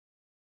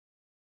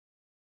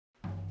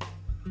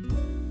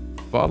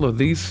Follow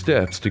these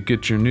steps to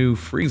get your new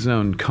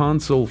FreeZone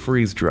console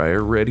freeze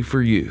dryer ready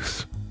for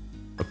use.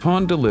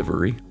 Upon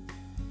delivery,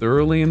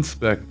 thoroughly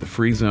inspect the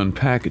FreeZone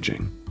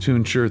packaging to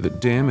ensure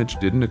that damage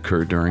didn't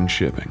occur during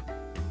shipping.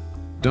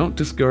 Don't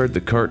discard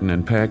the carton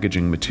and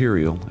packaging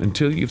material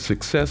until you've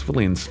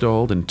successfully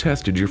installed and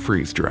tested your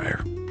freeze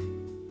dryer.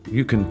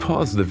 You can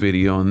pause the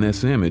video on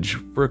this image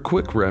for a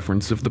quick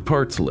reference of the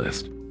parts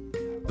list.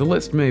 The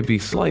list may be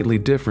slightly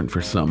different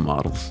for some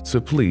models,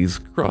 so please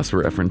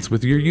cross-reference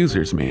with your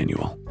user's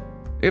manual.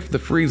 If the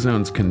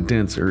FreeZone's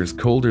condenser is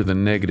colder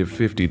than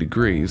 -50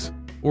 degrees,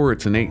 or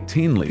it's an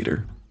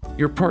 18-liter,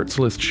 your parts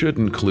list should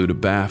include a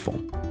baffle.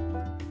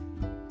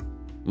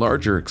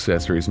 Larger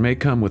accessories may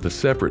come with a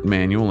separate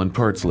manual and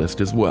parts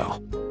list as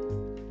well.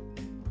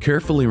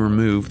 Carefully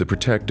remove the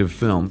protective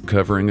film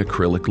covering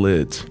acrylic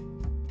lids.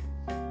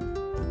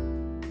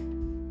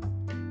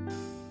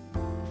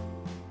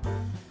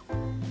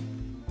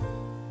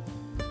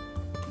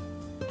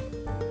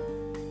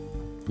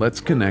 Let's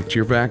connect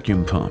your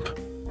vacuum pump.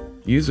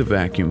 Use a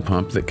vacuum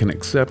pump that can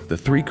accept the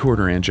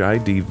 3/4-inch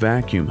ID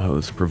vacuum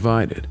hose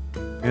provided,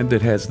 and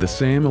that has the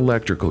same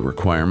electrical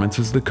requirements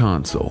as the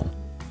console.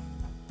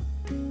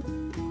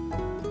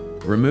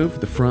 Remove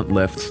the front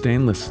left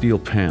stainless steel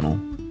panel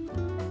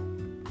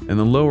and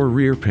the lower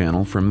rear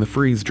panel from the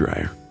freeze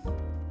dryer.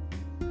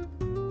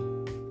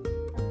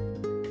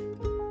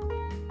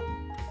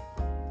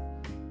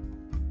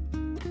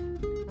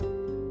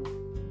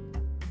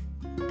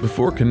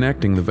 Before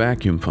connecting the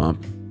vacuum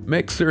pump,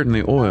 make certain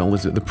the oil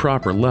is at the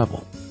proper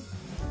level.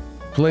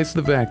 Place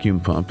the vacuum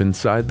pump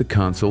inside the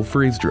console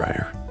freeze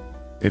dryer.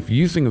 If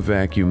using a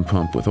vacuum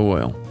pump with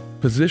oil,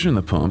 position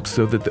the pump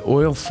so that the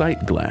oil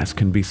sight glass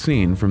can be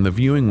seen from the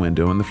viewing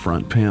window in the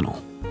front panel.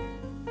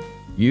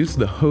 Use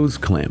the hose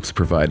clamps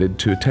provided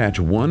to attach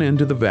one end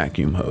of the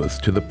vacuum hose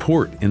to the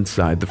port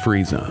inside the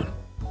FreeZone.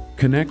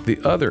 Connect the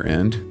other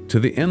end to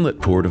the inlet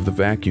port of the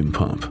vacuum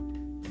pump.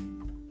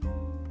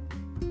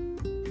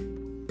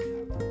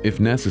 If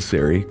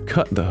necessary,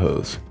 cut the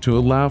hose to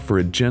allow for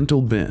a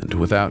gentle bend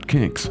without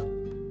kinks.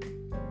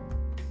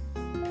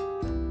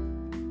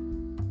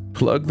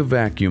 Plug the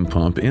vacuum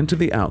pump into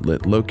the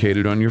outlet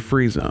located on your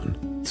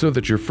FreeZone so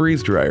that your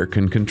freeze dryer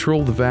can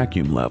control the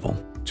vacuum level.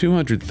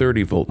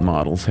 230-volt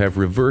models have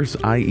reverse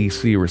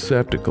IEC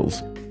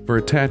receptacles for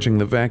attaching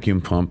the vacuum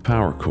pump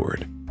power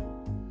cord.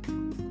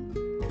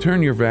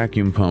 Turn your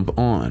vacuum pump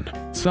on.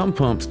 Some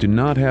pumps do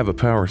not have a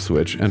power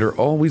switch and are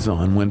always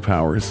on when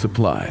power is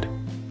supplied.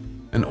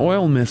 An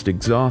oil mist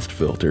exhaust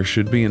filter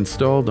should be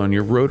installed on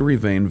your rotary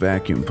vane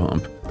vacuum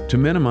pump to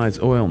minimize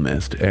oil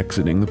mist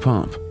exiting the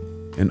pump.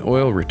 An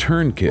oil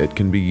return kit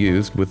can be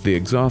used with the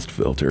exhaust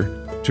filter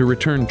to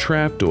return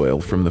trapped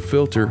oil from the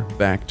filter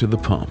back to the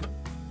pump.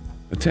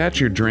 Attach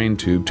your drain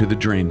tube to the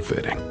drain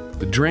fitting.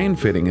 The drain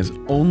fitting is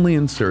only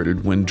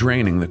inserted when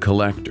draining the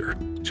collector.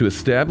 To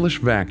establish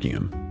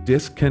vacuum,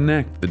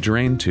 disconnect the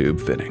drain tube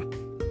fitting.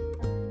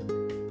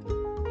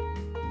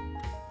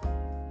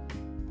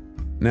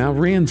 Now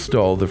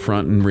reinstall the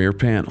front and rear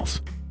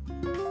panels.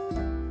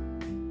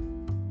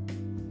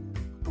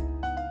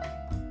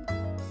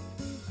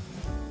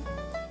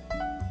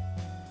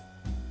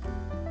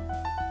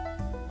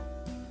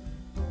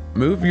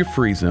 Move your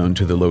FreeZone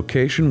to the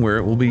location where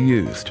it will be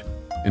used.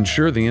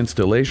 Ensure the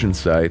installation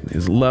site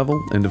is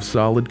level and of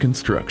solid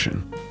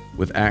construction,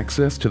 with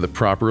access to the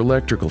proper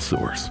electrical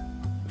source.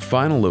 The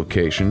final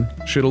location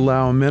should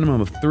allow a minimum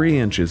of 3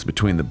 inches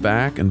between the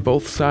back and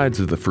both sides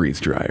of the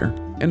freeze dryer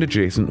and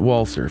adjacent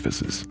wall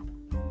surfaces.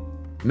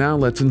 Now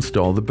let's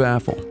install the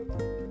baffle.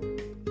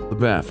 The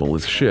baffle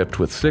is shipped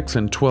with 6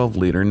 and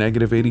 12-liter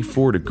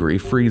 -84-degree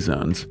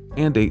FreeZones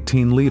and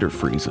 18-liter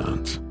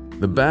FreeZones.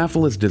 The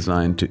baffle is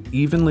designed to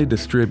evenly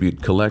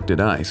distribute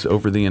collected ice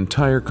over the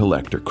entire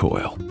collector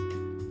coil.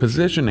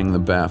 Positioning the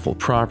baffle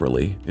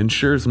properly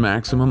ensures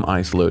maximum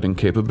ice loading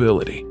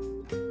capability.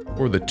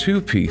 For the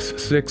 2-piece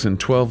 6 and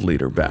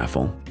 12-liter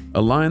baffle,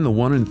 align the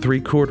 1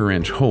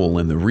 3/4-inch hole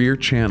in the rear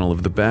channel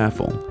of the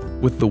baffle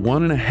with the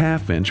 1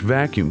 1/2-inch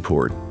vacuum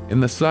port in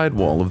the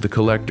sidewall of the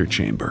collector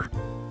chamber.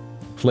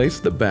 Place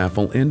the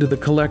baffle into the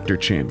collector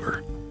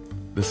chamber.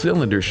 The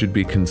cylinder should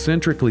be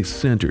concentrically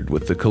centered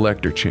with the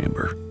collector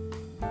chamber.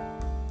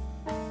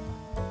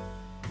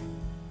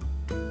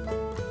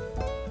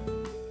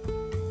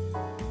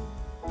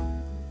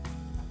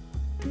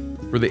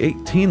 For the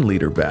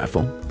 18-liter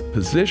baffle,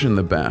 position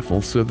the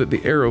baffle so that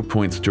the arrow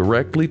points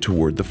directly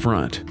toward the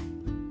front.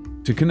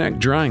 To connect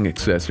drying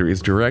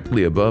accessories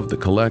directly above the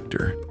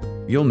collector,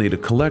 you'll need a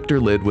collector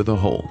lid with a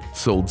hole,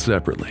 sold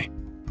separately.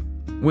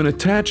 When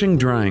attaching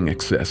drying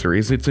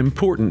accessories, it's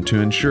important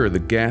to ensure the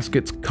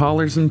gaskets,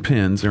 collars, and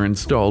pins are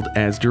installed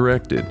as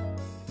directed.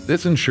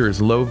 This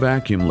ensures low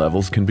vacuum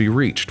levels can be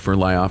reached for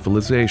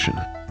lyophilization.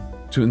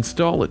 To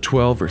install a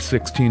 12 or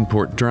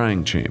 16-port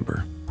drying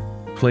chamber,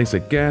 place a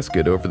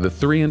gasket over the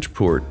 3-inch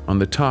port on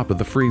the top of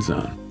the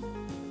FreeZone.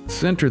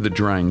 Center the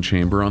drying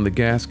chamber on the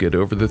gasket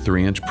over the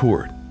 3-inch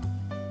port.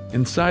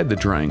 Inside the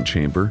drying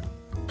chamber,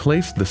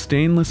 place the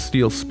stainless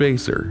steel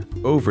spacer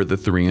over the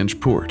 3-inch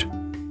port.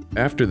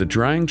 After the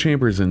drying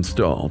chamber is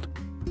installed,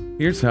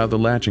 Here's how the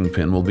latching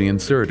pin will be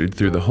inserted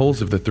through the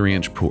holes of the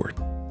 3-inch port.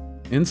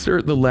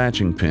 Insert the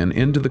latching pin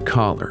into the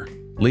collar,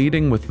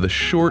 leading with the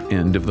short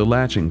end of the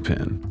latching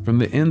pin from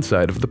the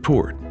inside of the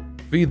port.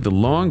 Feed the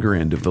longer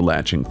end of the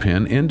latching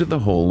pin into the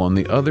hole on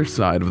the other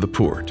side of the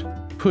port.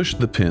 Push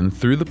the pin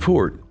through the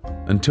port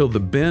until the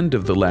bend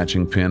of the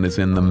latching pin is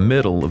in the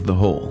middle of the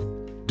hole.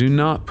 Do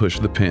not push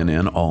the pin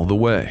in all the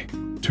way.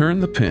 Turn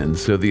the pin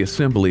so the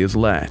assembly is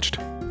latched.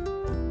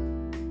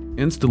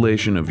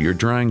 Installation of your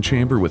drying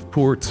chamber with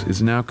ports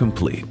is now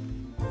complete.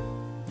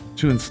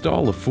 To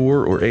install a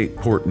 4 or 8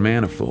 port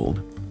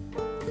manifold,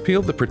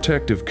 peel the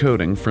protective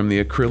coating from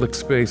the acrylic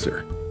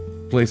spacer.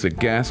 Place a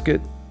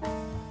gasket,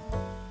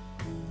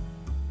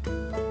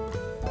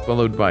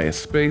 followed by a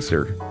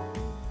spacer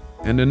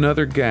and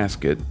another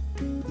gasket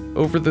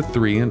over the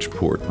 3-inch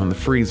port on the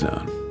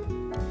FreeZone.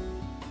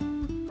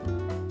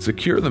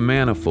 Secure the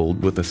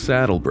manifold with a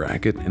saddle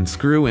bracket and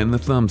screw in the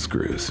thumb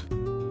screws.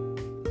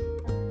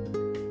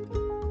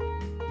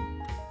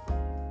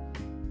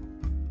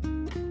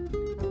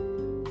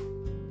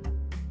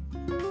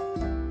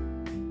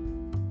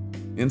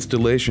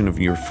 Installation of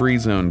your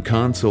FreeZone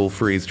console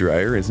freeze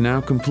dryer is now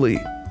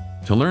complete.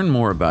 To learn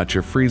more about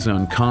your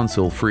FreeZone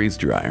console freeze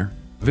dryer,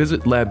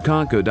 visit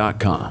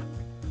Labconco.com.